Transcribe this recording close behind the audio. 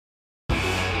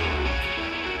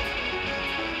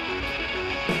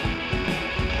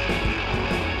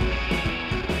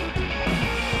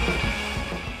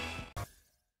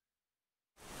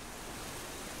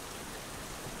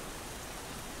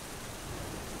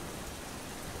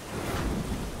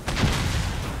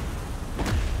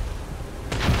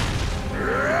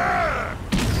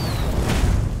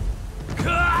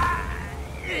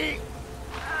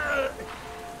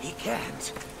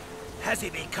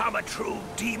a true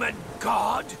demon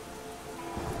god?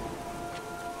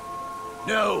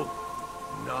 No,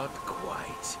 not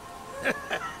quite.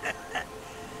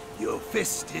 Your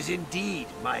fist is indeed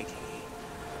mighty,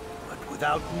 but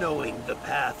without knowing the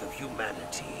path of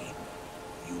humanity,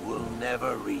 you will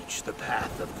never reach the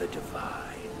path of the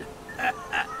divine.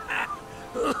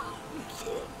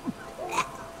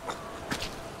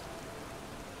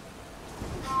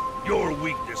 Your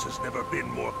weakness has never been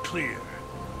more clear.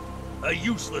 A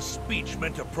useless speech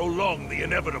meant to prolong the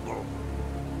inevitable.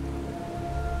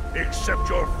 Accept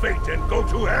your fate and go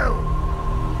to hell!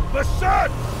 The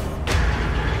sun!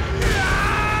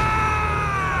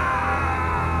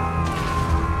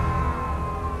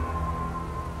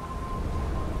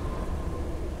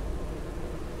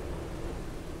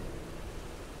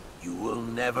 You will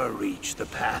never reach the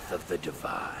path of the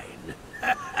divine.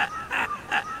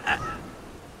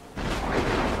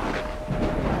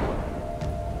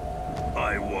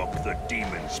 I walk the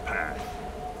demon's path.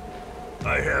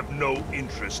 I have no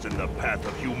interest in the path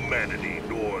of humanity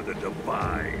nor the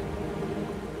divine.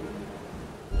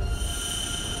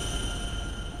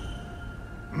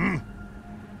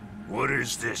 What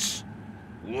is this?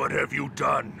 What have you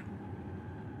done?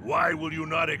 Why will you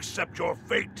not accept your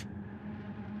fate?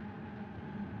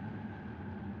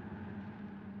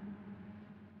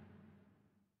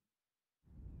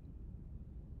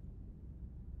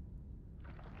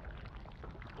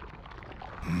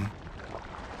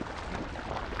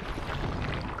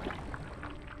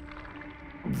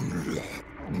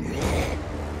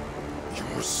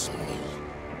 Your soul.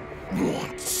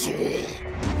 What soul?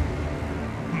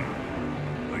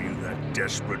 Are you that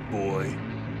desperate, boy?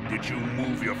 Did you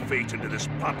move your fate into this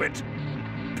puppet?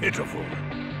 Pitiful.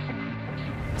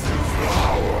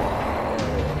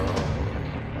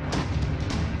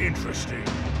 Interesting.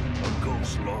 A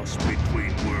ghost lost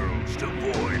between worlds,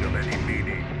 devoid of any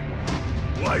meaning.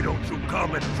 Why don't you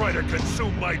come and try to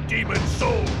consume my demon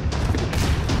soul?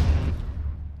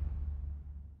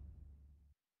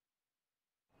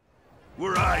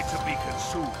 Were I to be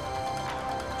consumed,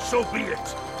 so be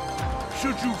it.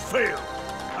 Should you fail,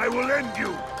 I will end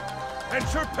you and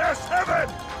surpass heaven!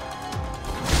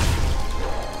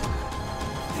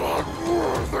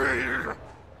 Unworthy!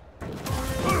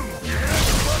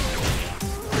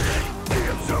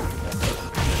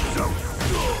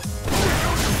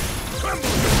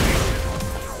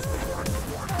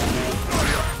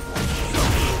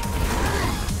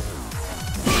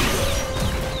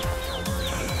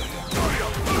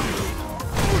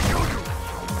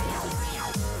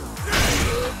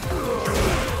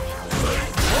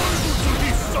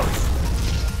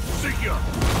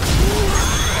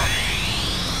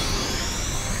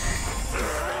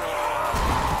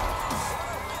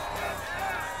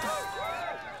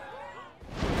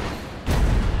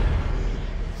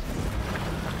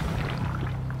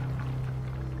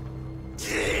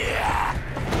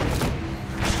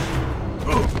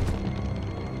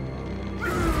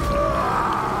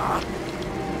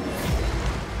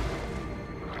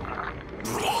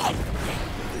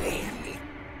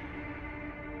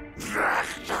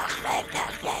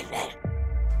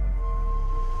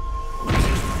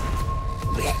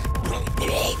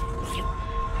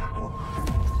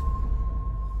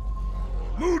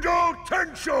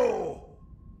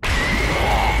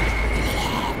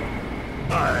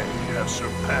 I have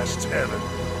surpassed heaven.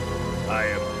 I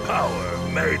am power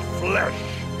made flesh.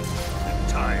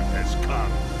 The time has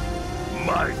come.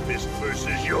 My fist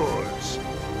versus yours.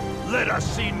 Let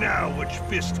us see now which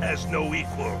fist has no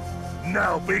equal.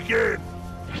 Now begin!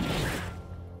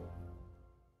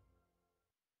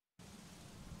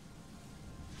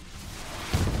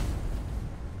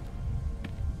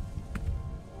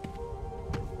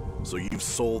 So you've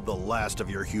sold the last of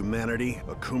your humanity,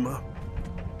 Akuma?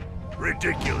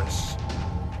 Ridiculous.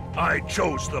 I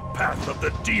chose the path of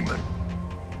the demon.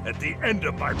 At the end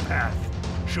of my path,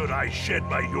 should I shed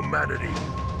my humanity,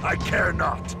 I care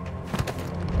not.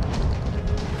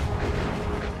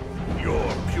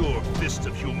 Your pure fist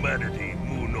of humanity,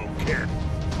 Muno Ken,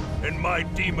 and my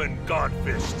demon god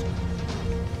fist.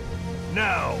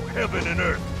 Now, heaven and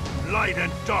earth, light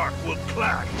and dark will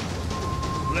clash.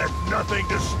 Let nothing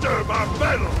disturb our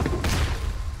battle!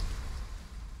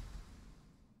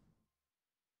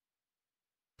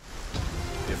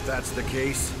 If that's the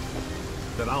case,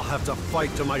 then I'll have to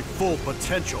fight to my full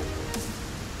potential.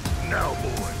 Now,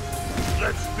 boy,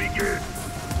 let's begin!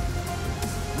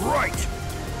 Right!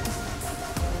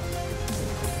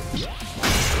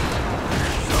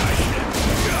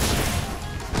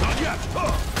 Not yet!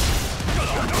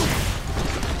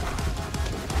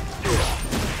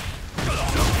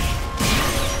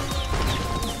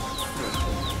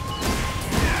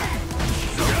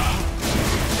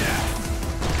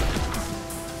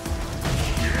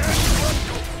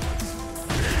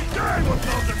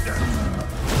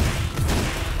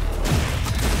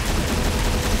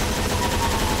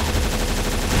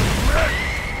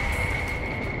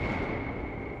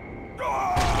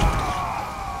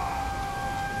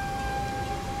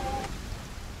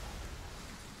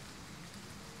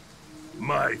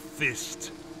 my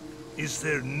fist. Is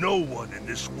there no one in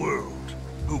this world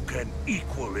who can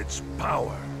equal its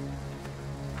power?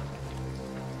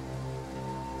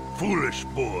 Foolish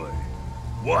boy,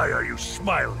 why are you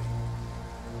smiling?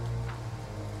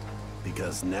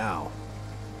 Because now,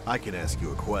 I can ask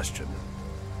you a question.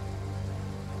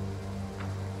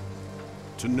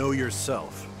 To know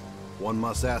yourself, one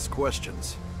must ask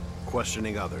questions,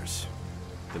 questioning others,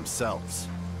 themselves,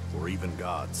 or even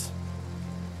gods.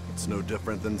 It's no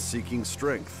different than seeking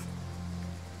strength.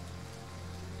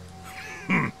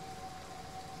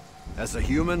 As a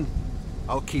human,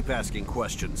 I'll keep asking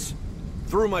questions.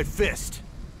 Through my fist!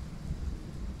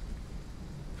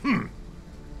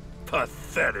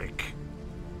 Pathetic.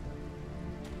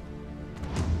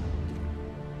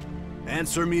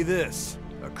 Answer me this,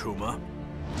 Akuma.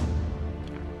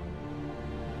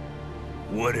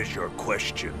 What is your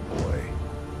question, boy?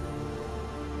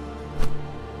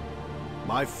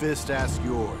 My fist asks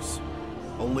yours.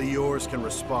 Only yours can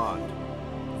respond.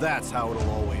 That's how it'll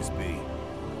always be.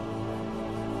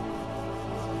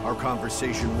 Our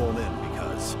conversation won't end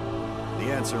because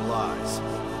the answer lies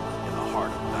in the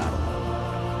heart of battle.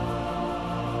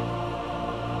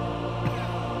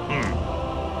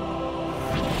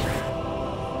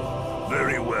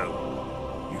 Very well.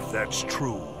 If that's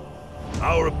true,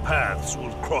 our paths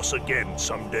will cross again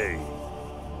someday.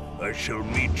 I shall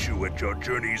meet you at your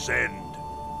journey's end.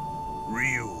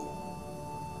 Ryu.